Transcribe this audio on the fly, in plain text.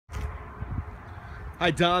Hi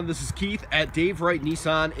Don, this is Keith at Dave Wright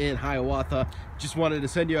Nissan in Hiawatha. Just wanted to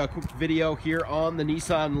send you a quick video here on the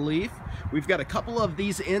Nissan Leaf. We've got a couple of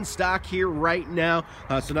these in stock here right now,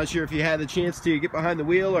 so not sure if you had the chance to get behind the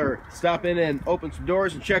wheel or stop in and open some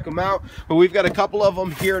doors and check them out, but we've got a couple of them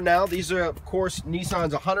here now. These are, of course,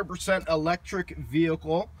 Nissan's 100% electric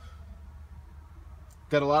vehicle.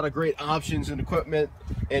 Got a lot of great options and equipment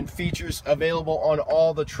and features available on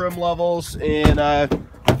all the trim levels, and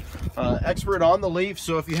expert on the Leaf.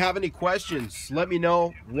 So if you have any questions, let me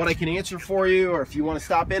know what I can answer for you, or if you want to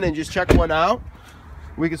stop in and just check one out,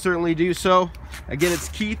 we can certainly do so. Again, it's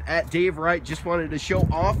Keith at Dave Wright. Just wanted to show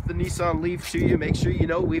off the Nissan Leaf to you. Make sure you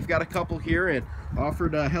know we've got a couple here and offer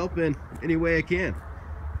to help in any way I can.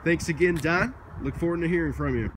 Thanks again, Don. Look forward to hearing from you.